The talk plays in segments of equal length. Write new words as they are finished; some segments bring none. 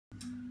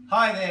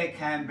Hi there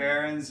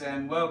Canberrans,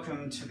 and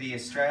welcome to the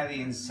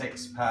Australian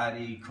Sex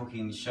Party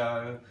cooking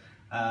show.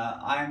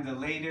 I'm the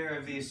leader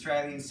of the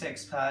Australian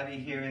Sex Party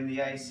here in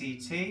the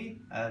ACT,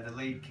 the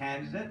lead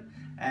candidate,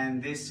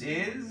 and this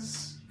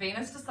is...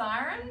 Venus to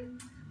Siren.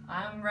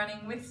 I'm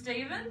running with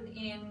Stephen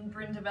in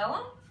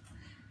Brindabella,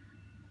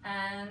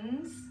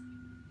 and...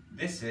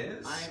 This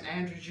is... I'm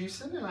Andrew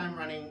Jewson, and I'm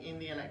running in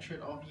the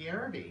electorate of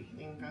Werribee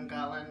in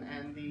Gungahlin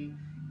and the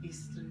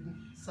eastern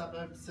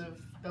suburbs of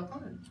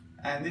Belconnen.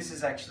 And this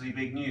is actually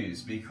big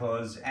news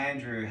because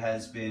Andrew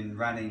has been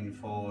running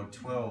for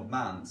 12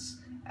 months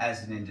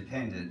as an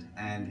independent,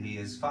 and he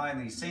has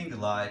finally seen the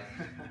light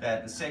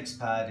that the Sex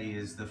Party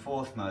is the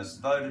fourth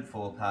most voted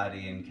for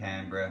party in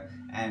Canberra,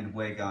 and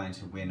we're going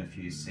to win a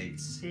few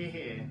seats. Hear,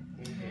 hear, hear,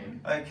 hear.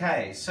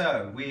 Okay,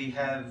 so we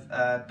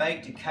have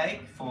baked a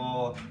cake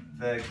for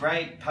the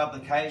great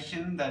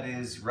publication that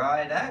is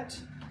Riot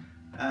Act.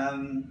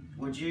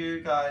 Would you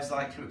guys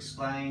like to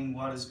explain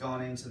what has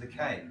gone into the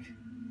cake?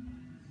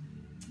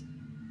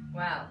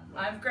 Wow,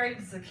 I've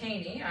grated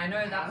zucchini. I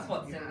know that's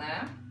what's in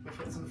there. We've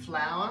got some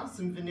flour,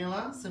 some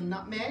vanilla, some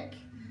nutmeg.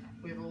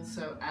 We've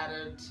also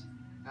added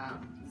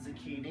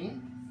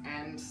zucchini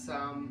and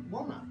some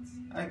walnuts.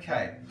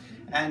 Okay,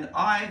 and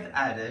I've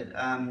added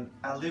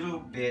a little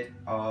bit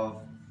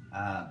of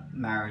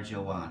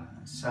marijuana,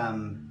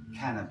 some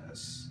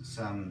cannabis,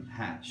 some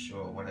hash,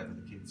 or whatever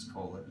the kids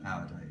call it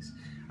nowadays.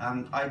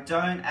 I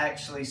don't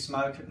actually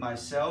smoke it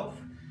myself,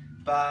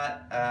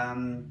 but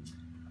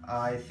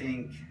I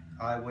think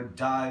I would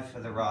die for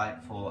the right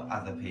for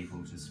other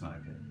people to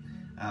smoke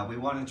it. We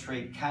want to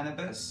treat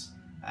cannabis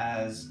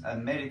as a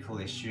medical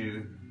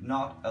issue,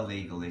 not a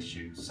legal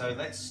issue. So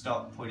let's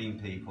stop putting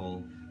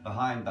people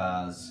behind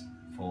bars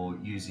for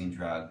using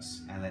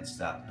drugs, and let's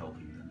start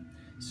helping them.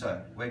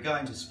 So we're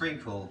going to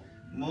sprinkle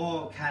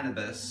more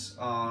cannabis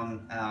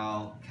on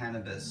our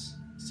cannabis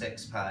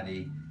sex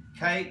party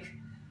cake,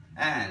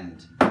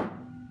 and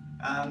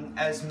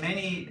as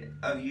many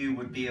of you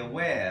would be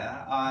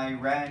aware, I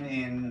ran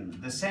in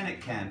the Senate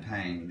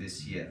campaign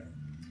this year,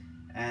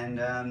 and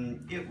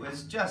it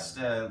was just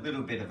a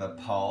little bit of a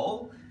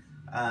poll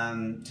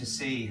to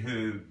see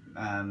who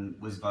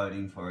was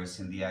voting for us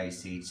in the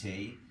ACT.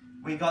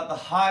 We got the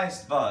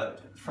highest vote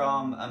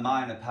from a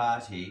minor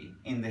party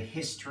in the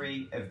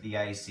history of the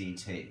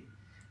ACT.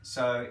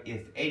 So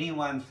if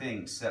anyone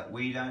thinks that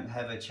we don't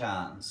have a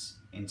chance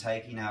in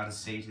taking out a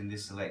seat in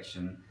this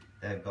election,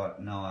 they've got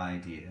no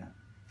idea.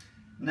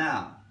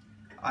 Now,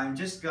 I'm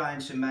just going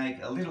to make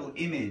a little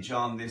image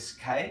on this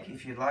cake,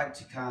 if you'd like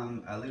to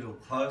come a little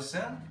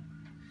closer.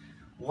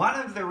 One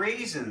of the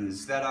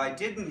reasons that I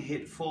didn't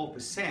hit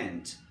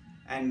 4%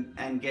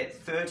 and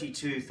get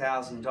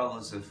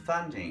 $32,000 of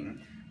funding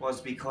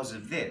was because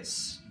of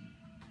this.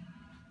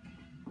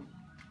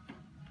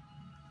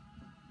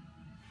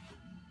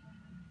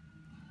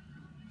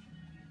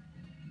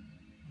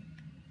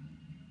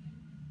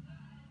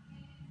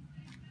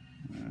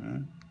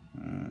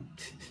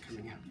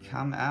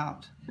 Come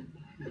out.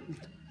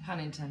 Pun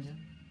intended.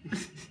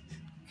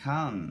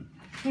 Come.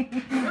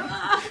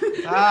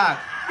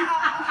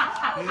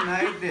 Ah, who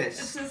made It's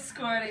this? just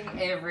squirting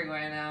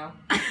everywhere now.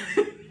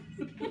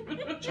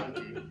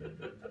 Chunky.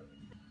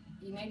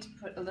 You need to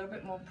put a little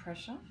bit more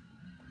pressure.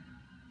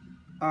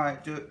 All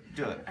right, do it,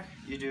 do it.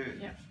 You do it,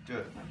 Yep. do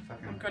it.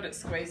 Fucking. I'm good at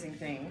squeezing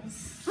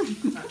things.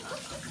 Just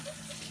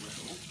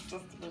a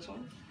little.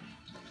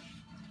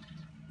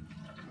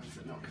 Why is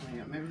it not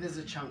coming up? Maybe there's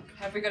a chunk.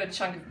 Have we got a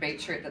chunk of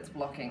beetroot that's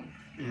blocking?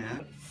 Yeah.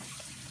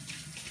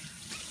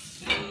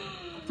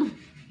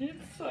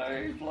 It's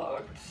so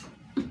blocked.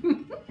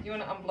 You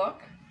want to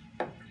unblock?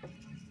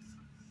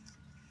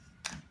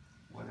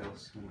 What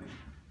else can we?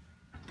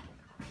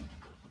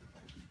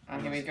 Oh,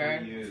 here we What go. else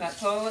can we use?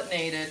 That's all it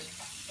needed.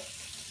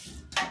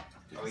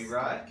 Are we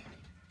right?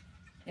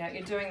 Yeah,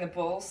 you're doing the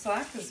ball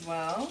sack as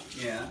well.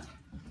 Yeah.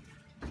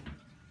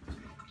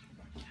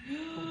 A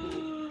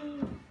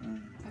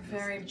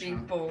very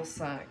big ball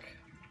sack.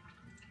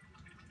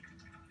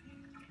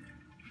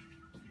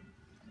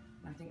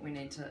 I think we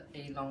need to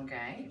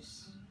elongate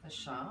the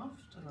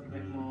shaft a little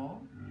bit more.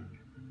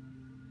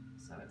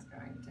 So it's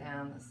going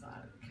down the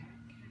side of the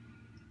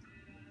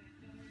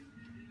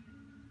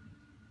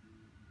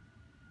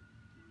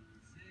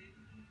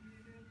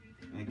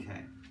cake.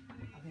 Okay. I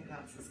think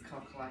that's as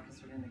cock-like as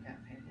we're going to get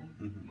people.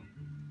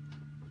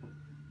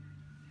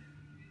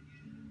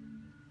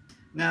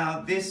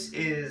 Now this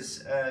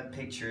is a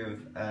picture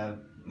of,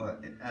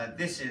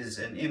 this is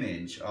an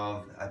image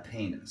of a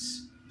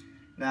penis.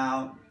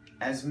 Now,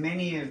 as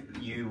many of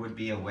you would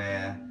be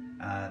aware,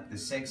 the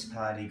Sex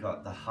Party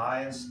got the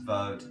highest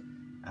vote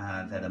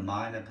that a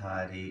minor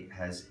party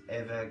has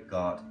ever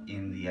got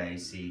in the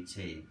ACT.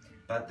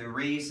 But the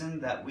reason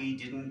that we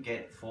didn't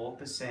get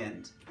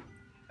 4%,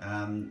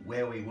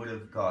 where we would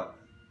have got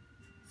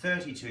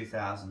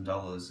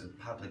 $32,000 of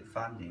public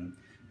funding,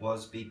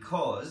 was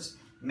because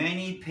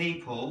many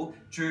people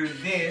drew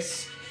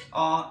this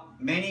on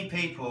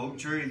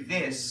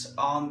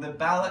the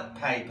ballot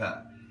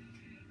paper.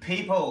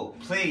 People,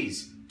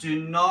 please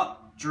do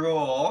not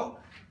draw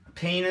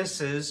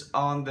penises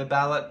on the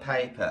ballot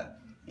paper.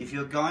 If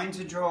you're going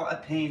to draw a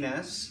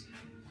penis,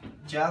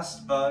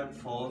 just vote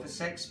for the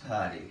sex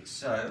party.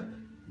 So,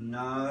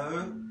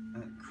 no,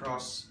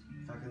 cross,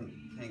 if I can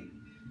think,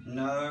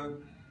 no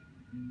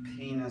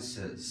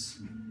penises.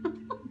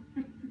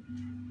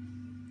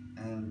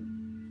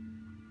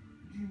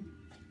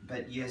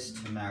 But yes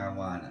to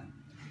marijuana.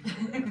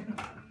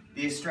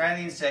 The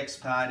Australian Sex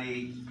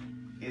Party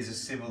is a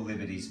civil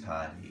liberties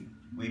party.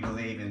 We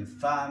believe in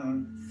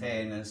fun,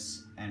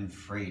 fairness and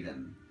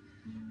freedom.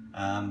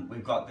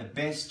 We've got the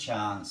best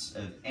chance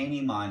of any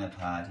minor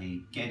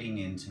party getting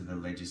into the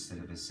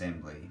Legislative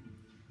Assembly.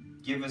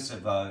 Give us a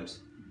vote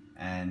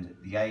and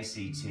the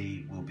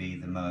ACT will be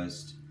the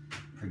most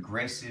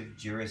progressive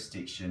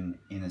jurisdiction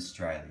in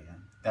Australia.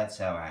 That's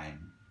our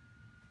aim.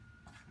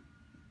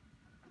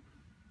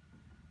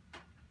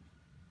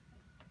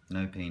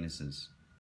 No penises.